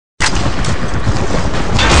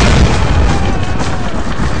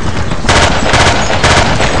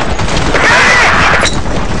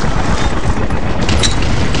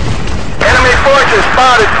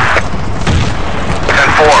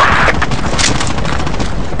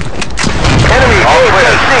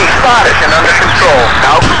spotted and under control.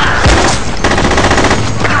 Out.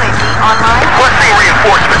 UAV online. Requesting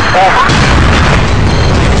reinforcements. Over.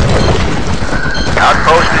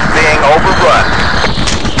 Outpost is being overrun.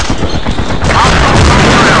 All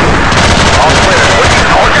clear. All clear. Position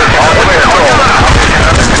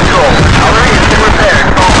under control. Artillery has been repaired.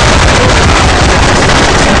 Over.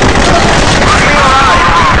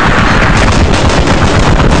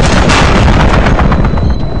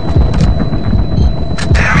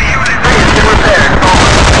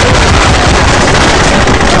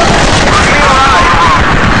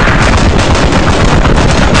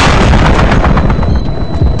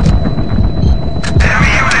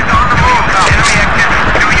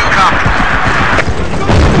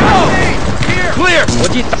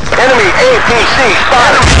 Enemy APC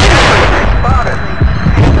spotted.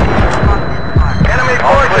 Enemy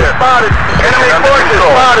forces spotted. Enemy forces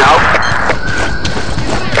spotted. Out.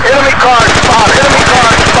 Enemy car spotted. Enemy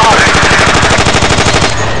car spotted.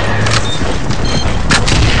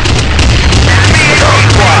 Enemy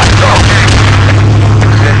squad.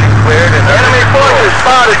 Position cleared and enemy forces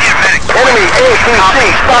spotted. Enemy APC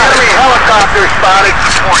spotted. Enemy helicopter spotted.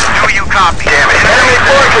 Do you copy? Damn it. Enemy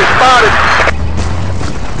forces spotted.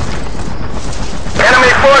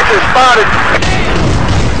 Enemy forces spotted.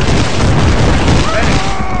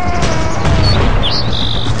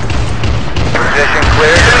 Position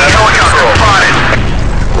cleared and under control. Spotted.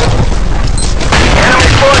 Enemy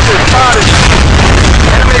forces spotted.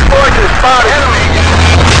 Enemy forces spotted. Enemy.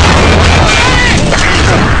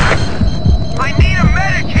 I need a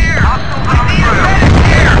medic here. I need a medic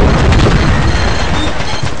here.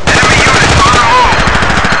 Enemy units on the move.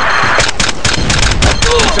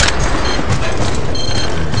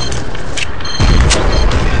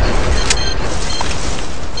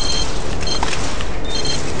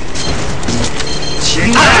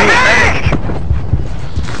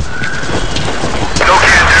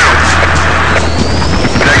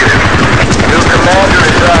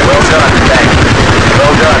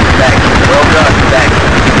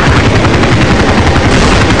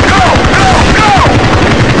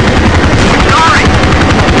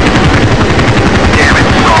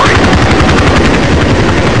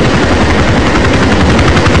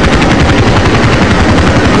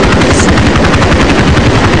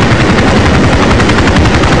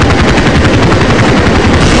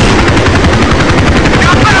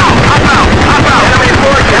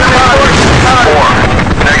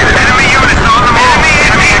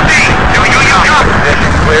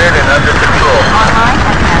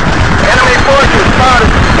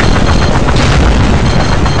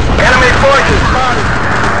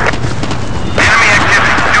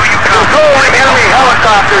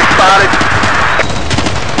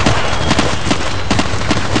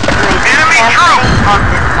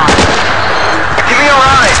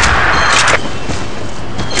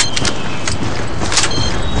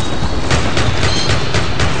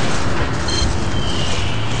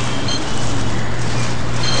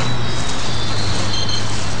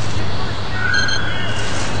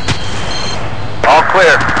 All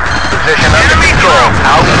clear. Position under control.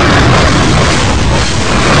 Out.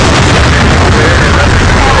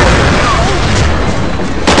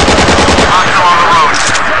 Hostile on the road.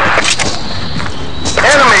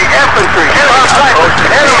 Enemy infantry spotted.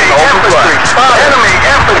 Enemy infantry spotted. Enemy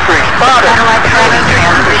infantry spotted.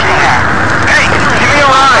 Hey, give me a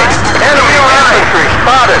line. Enemy infantry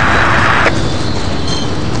spotted.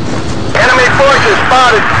 Enemy forces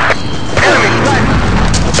spotted.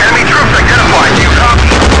 Enemy troops identified. Do you copy?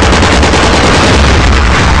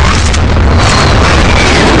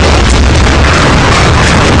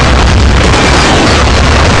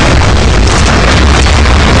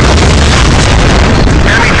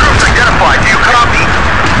 Enemy troops identified. Do you copy?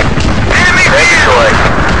 Enemy vehicle.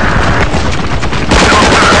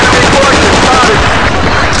 Enemy forces spotted.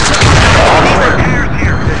 Repairs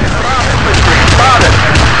here. Infantry spotted.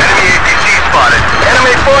 Enemy APC spotted.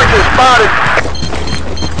 Enemy forces spotted.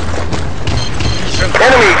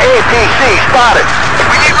 Enemy APC spotted.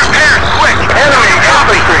 We need repairs, quick! Enemy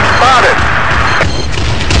infantry spotted.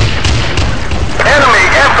 Enemy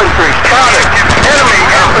infantry spotted. Enemy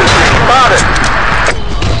infantry spotted.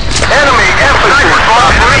 Enemy infantry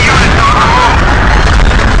spotted.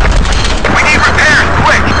 We need repairs,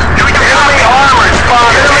 quick! Enemy armored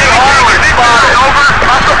spotted. Enemy armored spotted. Over.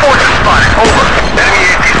 Hostile forces spotted. Over. Enemy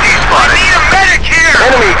APC spotted. We need a medic here!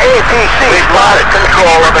 Enemy APC spotted.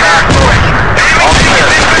 Control of an outpost.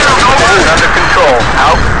 Under control.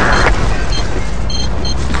 Out.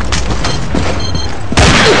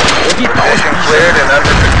 Position cleared and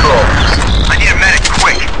under control. I need a medic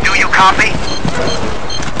quick. Do you copy?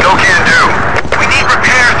 No can do. We need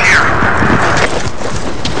repairs here.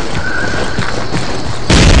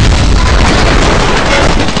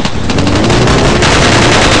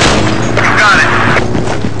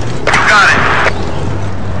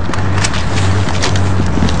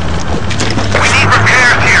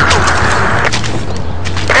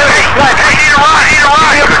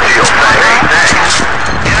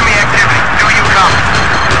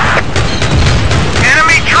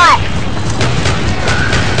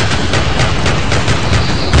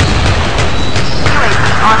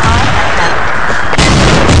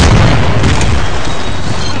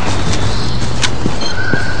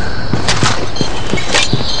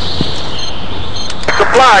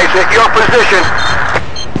 supplies at your position.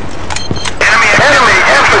 Enemy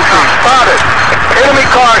infantry spotted. Enemy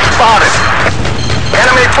car spotted.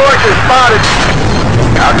 Enemy forces spotted.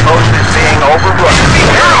 Outpost is being overrun.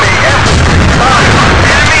 Enemy infantry spotted.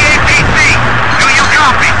 Enemy APC. Do you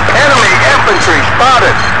copy? Enemy infantry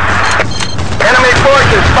spotted. Enemy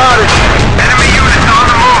forces spotted.